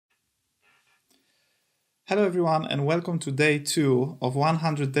Hello everyone and welcome to day 2 of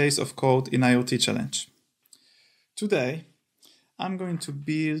 100 Days of Code in IoT Challenge. Today I'm going to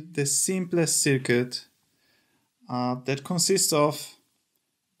build the simplest circuit that consists of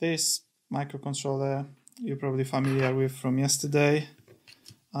this microcontroller you're probably familiar with from yesterday.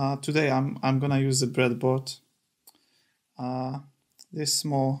 Today I'm gonna use the breadboard, this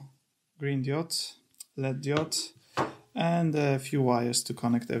small green diode, LED diode, and a few wires to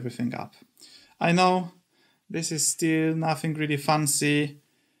connect everything up. I know this is still nothing really fancy.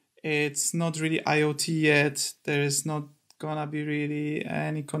 It's not really IoT yet. There is not gonna be really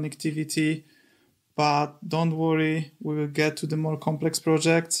any connectivity, but don't worry, we will get to the more complex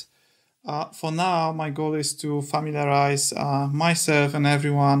projects. For now, my goal is to familiarize myself and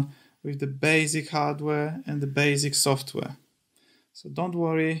everyone with the basic hardware and the basic software. So don't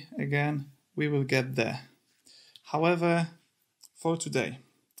worry, again, we will get there. However, for today,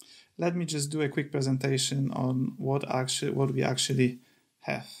 let me just do a quick presentation on what we actually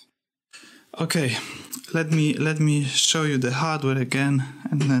have. Okay, let me show you the hardware again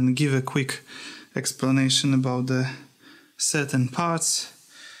and then give a quick explanation about the certain parts.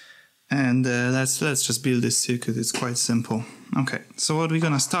 And let's just build this circuit. It's quite simple. Okay, so what we're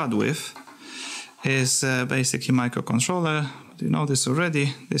gonna start with is basically microcontroller. You know this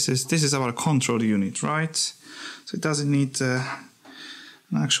already. This is our control unit, right? So it doesn't need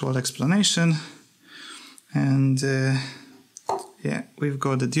an actual explanation. And yeah, we've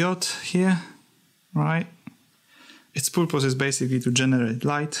got the diode here, right? Its purpose is basically to generate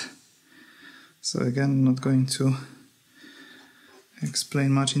light. So again, I'm not going to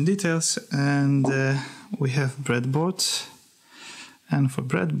explain much in details. And we have breadboard. And for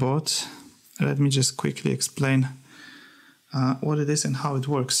breadboard, let me just quickly explain what it is and how it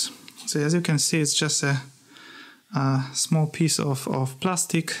works. So as you can see, it's just a small piece of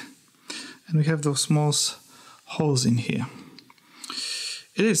plastic, and we have those small holes in here.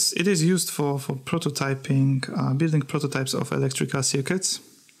 It is used for prototyping, building prototypes of electrical circuits.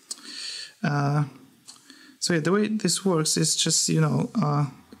 So yeah, the way this works is just, the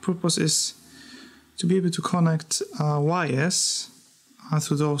purpose is to be able to connect wires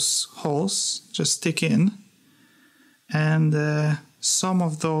through those holes, just stick in, and some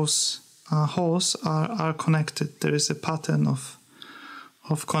of those holes are connected. There is a pattern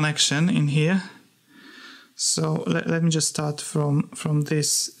of connection in here. So let me just start from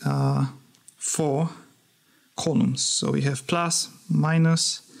this 4 columns. So we have plus,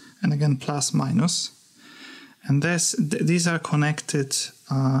 minus, and again plus, minus. And these are connected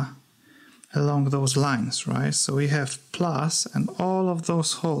along those lines, right? So we have plus, and all of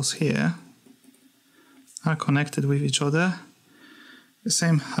those holes here are connected with each other. The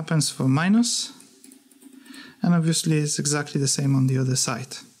same happens for minus, and obviously it's exactly the same on the other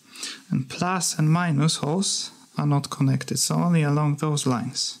side. And plus and minus holes are not connected, so only along those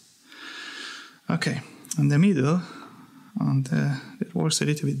lines. Okay, in the middle, it works a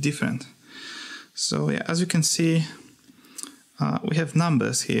little bit different. So yeah, as you can see, we have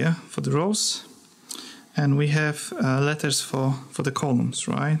numbers here for the rows, and we have letters for the columns,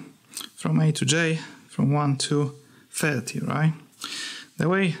 right? From A to J, from 1 to 30, right? The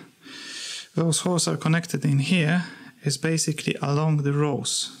way those holes are connected in here is basically along the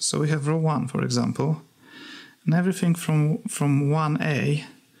rows. So we have row 1, for example, and everything from 1A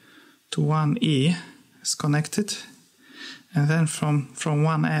to 1E is connected, and then from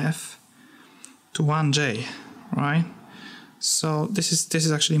 1F to 1J, right? So this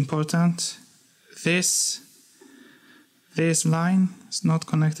is actually important. This line is not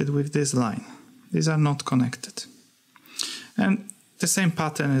connected with this line. These are not connected. And the same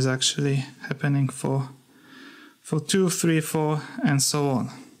pattern is actually happening for 2, 3, 4, and so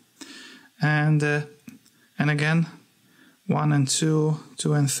on. And again, 1 and 2,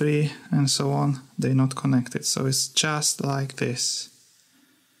 2 and 3, and so on, they're not connected. So it's just like this.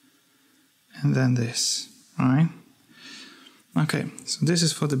 And then this, right? Okay, so this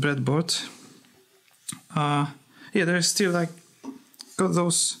is for the breadboard. Yeah, there's still got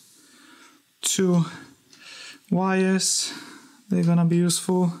those 2 wires. They're gonna be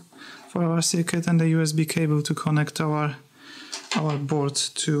useful for our circuit, and the USB cable to connect our board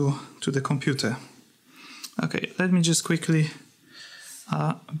to the computer. Okay, let me just quickly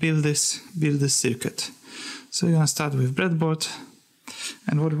build this circuit. So we're gonna start with breadboard,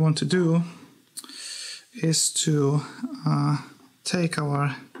 and what we want to do is to take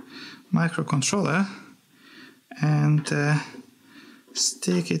our microcontroller and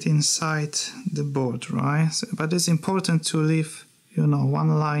stick it inside the board, right? But it's important to leave,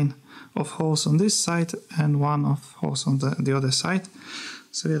 one line of holes on this side and one of holes on the other side.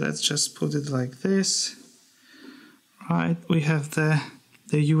 So yeah, let's just put it like this. right, we have the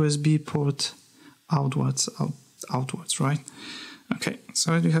USB port outwards, right? Okay,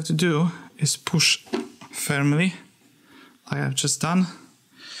 so what you have to do is push firmly, like I've just done.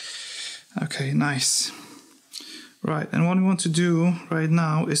 Okay, nice. Right, and what we want to do right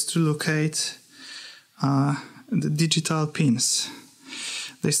now is to locate the digital pins.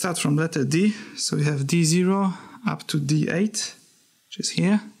 They start from letter D, so we have D0 up to D8, which is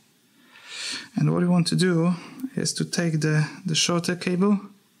here. And what we want to do is to take the shorter cable,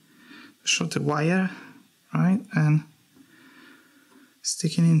 the shorter wire, right, and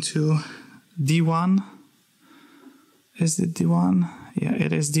stick it into D1. Is it D1? Yeah,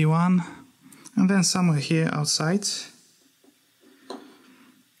 it is D1. And then somewhere here outside.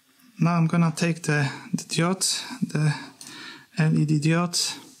 Now I'm gonna take the diode, the LED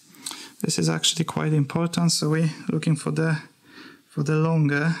diode. This is actually quite important, so we're looking for the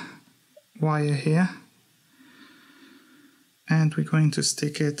longer wire here. And we're going to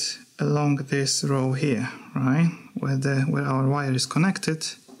stick it along this row here, right? Where our wire is connected.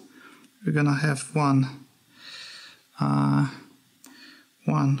 We're gonna have one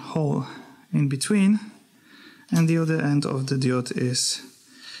hole in between, and the other end of the diode is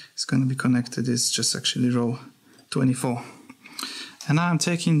going to be connected. It's just actually row 24. And now I'm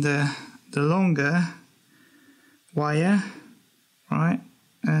taking the longer wire, right,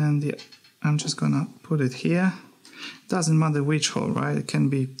 and yeah, I'm just gonna put it here. Doesn't matter which hole, right? It can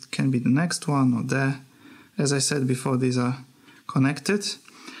be the next one or there. As I said before, these are connected.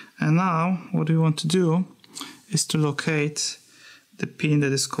 And now what we want to do is to locate the pin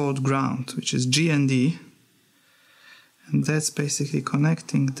that is called ground, which is G and D. And that's basically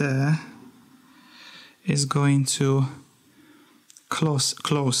connecting there, is going to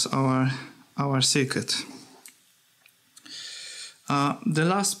close our circuit. The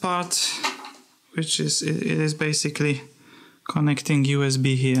last part, which is it is basically connecting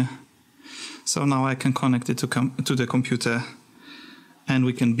USB here. So now I can connect it to the computer, and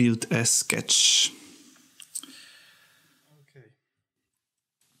we can build a sketch. Okay.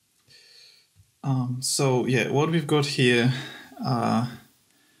 So yeah, what we've got here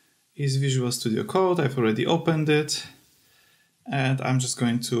is Visual Studio Code. I've already opened it, and I'm just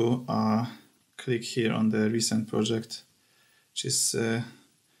going to click here on the recent project, which is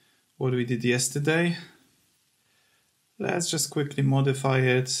what we did yesterday. Let's just quickly modify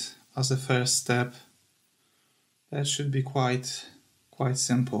it as a first step. That should be quite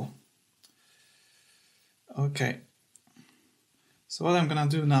simple. Okay, so what I'm gonna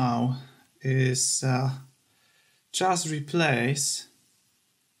do now is just replace,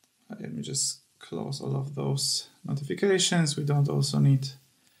 let me just close all of those notifications. We don't also need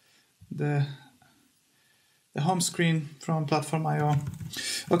the home screen from PlatformIO.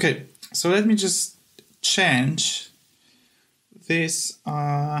 Okay, so let me just change this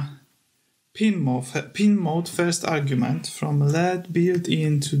pin mode first argument from LED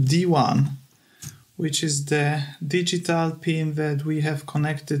built-in to D1, which is the digital pin that we have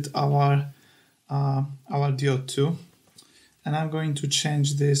connected our diode to. And I'm going to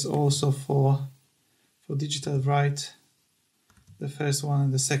change this also for digital write, the first one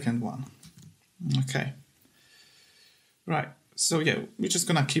and the second one. Okay. Right, so yeah, we're just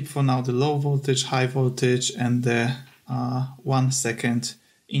gonna keep for now the low voltage, high voltage, and the 1 second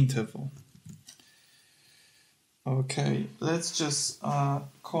interval. Okay, let's just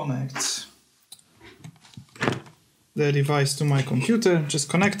connect the device to my computer, just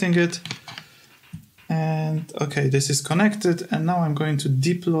connecting it. And okay, this is connected, and now I'm going to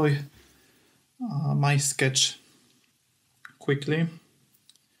deploy my sketch quickly.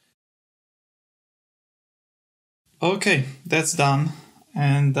 Okay, that's done,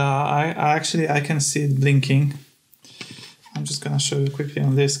 and I can see it blinking. I'm just gonna show you quickly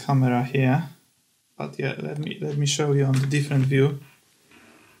on this camera here, but yeah, let me show you on the different view.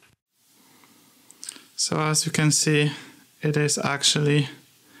 So as you can see, it is actually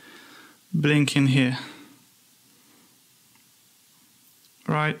blinking here,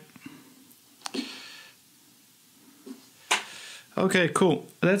 right? Okay, cool.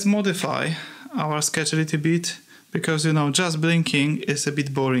 Let's modify our sketch a little bit, because just blinking is a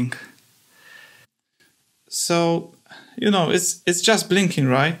bit boring. So it's just blinking,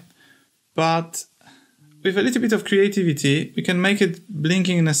 right? But with a little bit of creativity, we can make it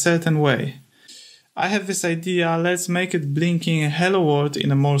blinking in a certain way. I have this idea. Let's make it blinking hello world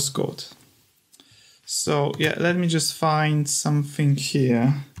in a Morse code. So yeah, let me just find something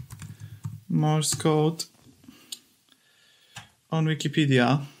here. Morse code on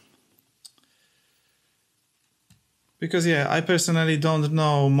Wikipedia. Because yeah, I personally don't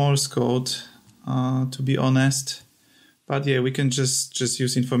know Morse code, to be honest. But yeah, we can just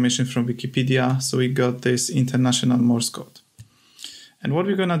use information from Wikipedia. So we got this international Morse code. And what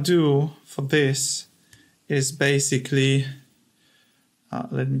we're gonna do for this is basically,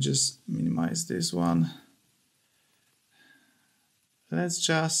 let me just minimize this one. Let's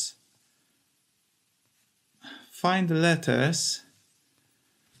just find the letters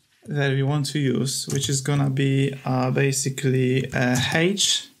that we want to use, which is gonna be basically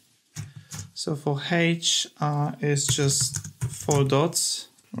H. So for H is just 4 dots,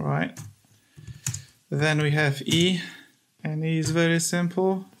 right? Then we have E, and E is very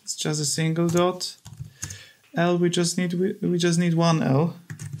simple. It's just a single dot. L, we just need one L.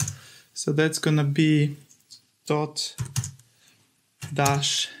 So that's gonna be dot,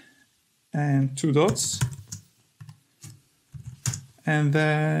 dash, and 2 dots. And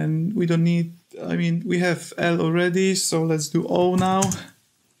then we don't need, I mean, we have L already, so let's do O now.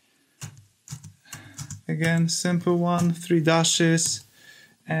 Again, simple one, 3 dashes,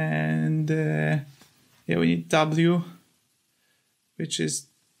 and yeah, we need W, which is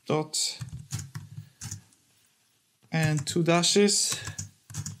dot and 2 dashes,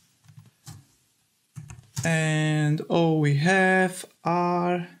 and O we have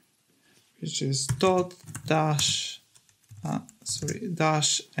R, which is dot, dash,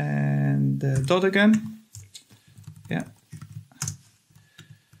 dash and dot again, yeah.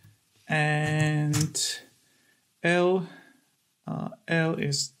 And L, L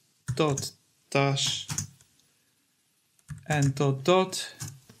is dot, dash, and dot, dot.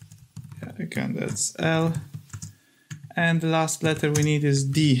 Yeah, again, that's L. And the last letter we need is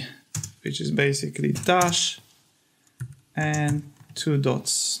D, which is basically dash and 2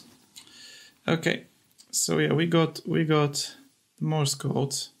 dots. Okay, so yeah, we got the Morse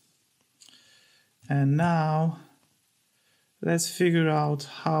code. And now let's figure out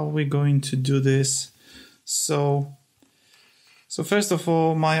how we're going to do this. So first of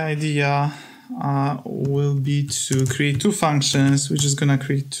all, my idea will be to create 2 functions, which is gonna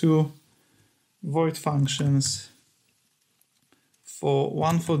create 2 void functions.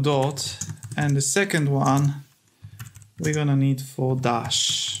 One for dot, and the second one we're gonna need for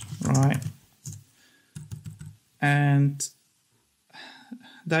dash, right? And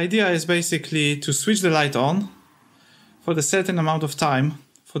the idea is basically to switch the light on for the certain amount of time.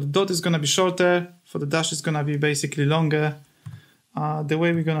 For the dot is going to be shorter, for the dash is going to be basically longer. The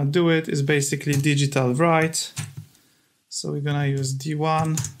way we're going to do it is basically digital write. So we're going to use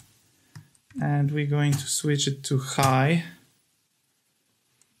D1 and we're going to switch it to high.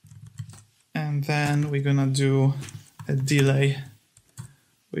 And then we're going to do a delay,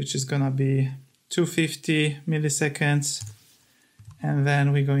 which is going to be 250 milliseconds. And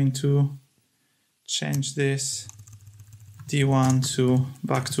then we're going to change this D1 to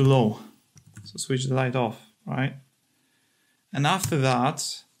back to low. So switch the light off, right? And after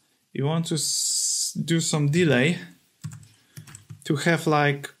that, you want to do some delay to have,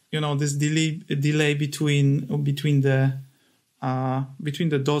 like, you know, this delay between the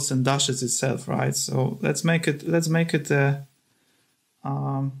dots and dashes itself, right? So let's make it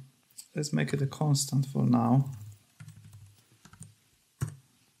a constant for now.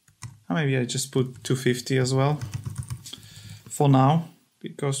 Maybe I just put 250 as well for now,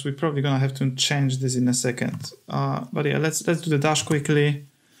 because we're probably gonna have to change this in a second. But yeah, let's do the dash quickly.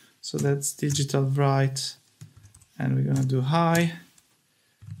 So that's digital write, and we're gonna do high,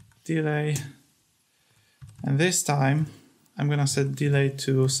 delay, and this time I'm gonna set delay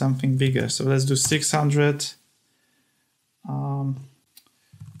to something bigger. So let's do 600,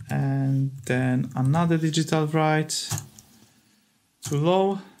 and then another digital write to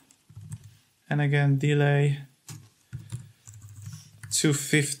low, and again delay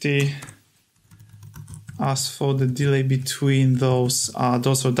 250 as for the delay between those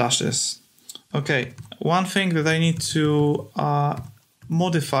dots or dashes. Okay, one thing that I need to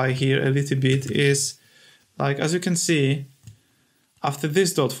modify here a little bit is, like, as you can see, after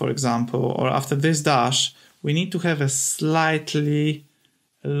this dot, for example, or after this dash, we need to have a slightly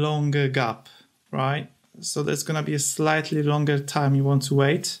longer gap, right? So that's gonna be a slightly longer time you want to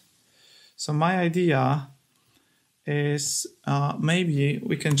wait. So my idea is maybe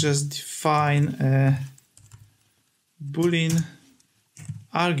we can just define a Boolean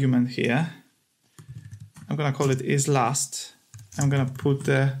argument here. I'm gonna call it isLast. I'm gonna put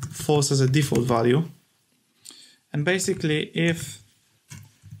the false as a default value. And basically, if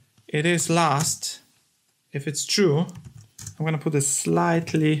it is last, if it's true, I'm gonna put a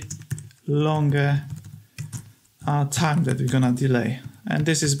slightly longer time that we're gonna delay. And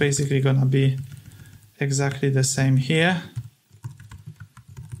this is basically gonna be exactly the same here.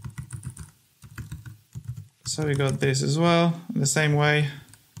 So we got this as well, the same way.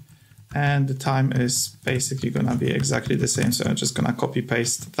 And the time is basically gonna be exactly the same. So I'm just gonna copy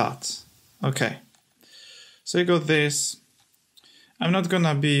paste that. Okay. So you got this. I'm not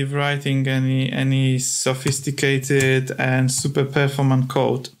gonna be writing any sophisticated and super performant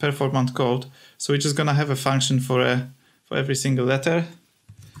code. So we're just gonna have a function for every single letter.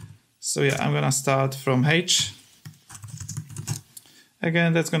 So yeah, I'm gonna start from H.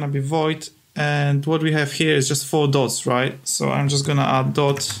 Again, that's gonna be void. And what we have here is just 4 dots, right? So I'm just gonna add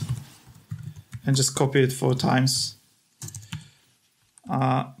dot and just copy it 4 times.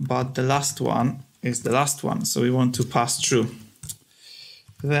 But the last one is the last one, so we want to pass through.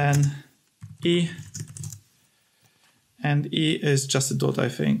 Then E, and E is just a dot, I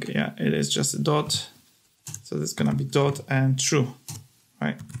think. Yeah, it is just a dot. So there's gonna be dot and true,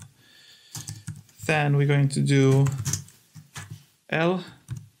 right? Then we're going to do L,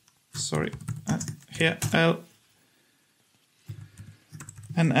 sorry, here, L.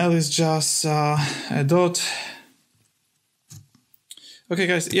 And L is just a dot. Okay,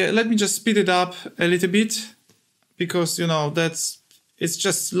 guys, yeah, let me just speed it up a little bit because, you know, it's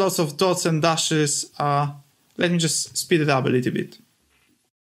just lots of dots and dashes. Let me just speed it up a little bit.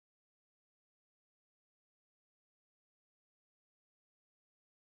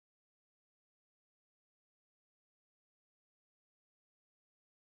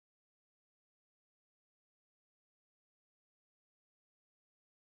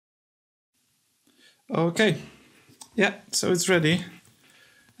 Okay, yeah, so it's ready.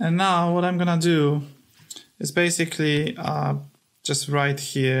 And now what I'm gonna do is basically just write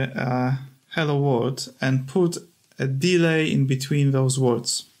here hello world and put a delay in between those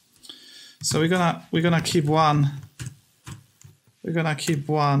words. So we're gonna keep one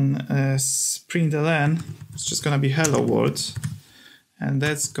println. It's just gonna be hello world, and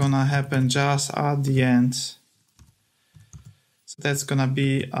that's gonna happen just at the end. So that's gonna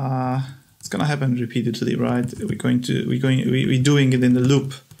be it's gonna happen repeatedly, right? We're doing it in the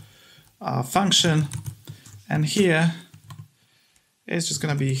loop function, and here it's just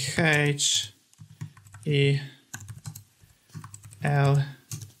gonna be H E L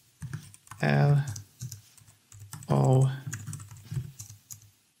L O,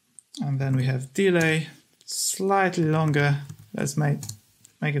 and then we have delay, slightly longer. Let's make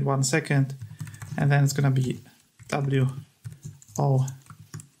it 1 second, and then it's gonna be W O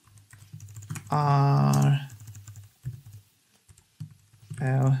R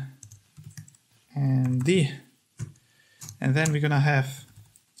L and D, and then we're gonna have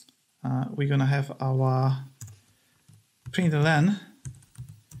our println,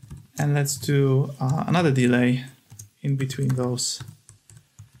 and let's do another delay in between those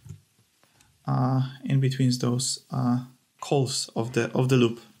calls of the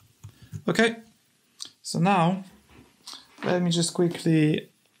loop. Okay, so now let me just quickly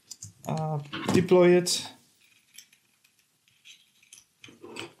deploy it.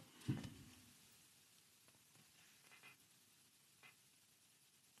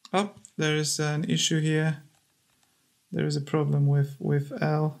 Oh, there is an issue here. There is a problem with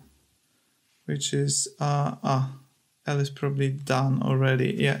L, which is L is probably done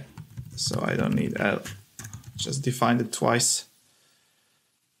already. Yeah, so I don't need L. Just defined it twice.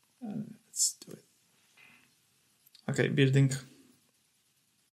 Let's do it. Okay, building.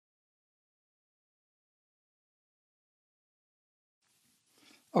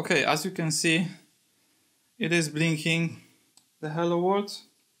 Okay, as you can see, it is blinking the hello world.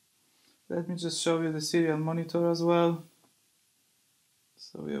 Let me just show you the serial monitor as well.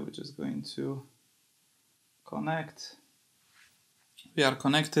 So yeah, we're just going to connect. We are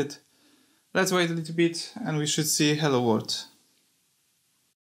connected. Let's wait a little bit and we should see hello world.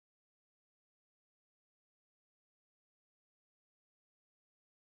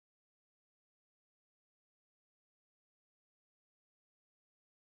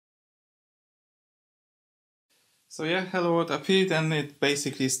 So yeah, hello world appeared and it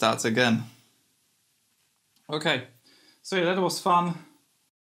basically starts again. Okay, so yeah, that was fun.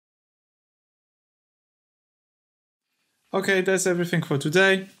 Okay, that's everything for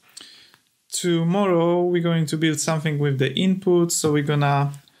today. Tomorrow we're going to build something with the input, so we're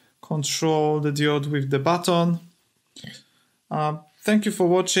gonna control the diode with the button. Thank you for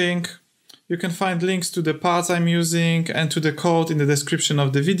watching. You can find links to the parts I'm using and to the code in the description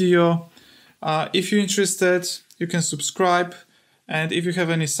of the video. If you're interested, you can subscribe, and if you have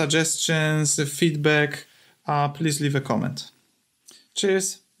any suggestions, feedback, please leave a comment.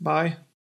 Cheers, bye.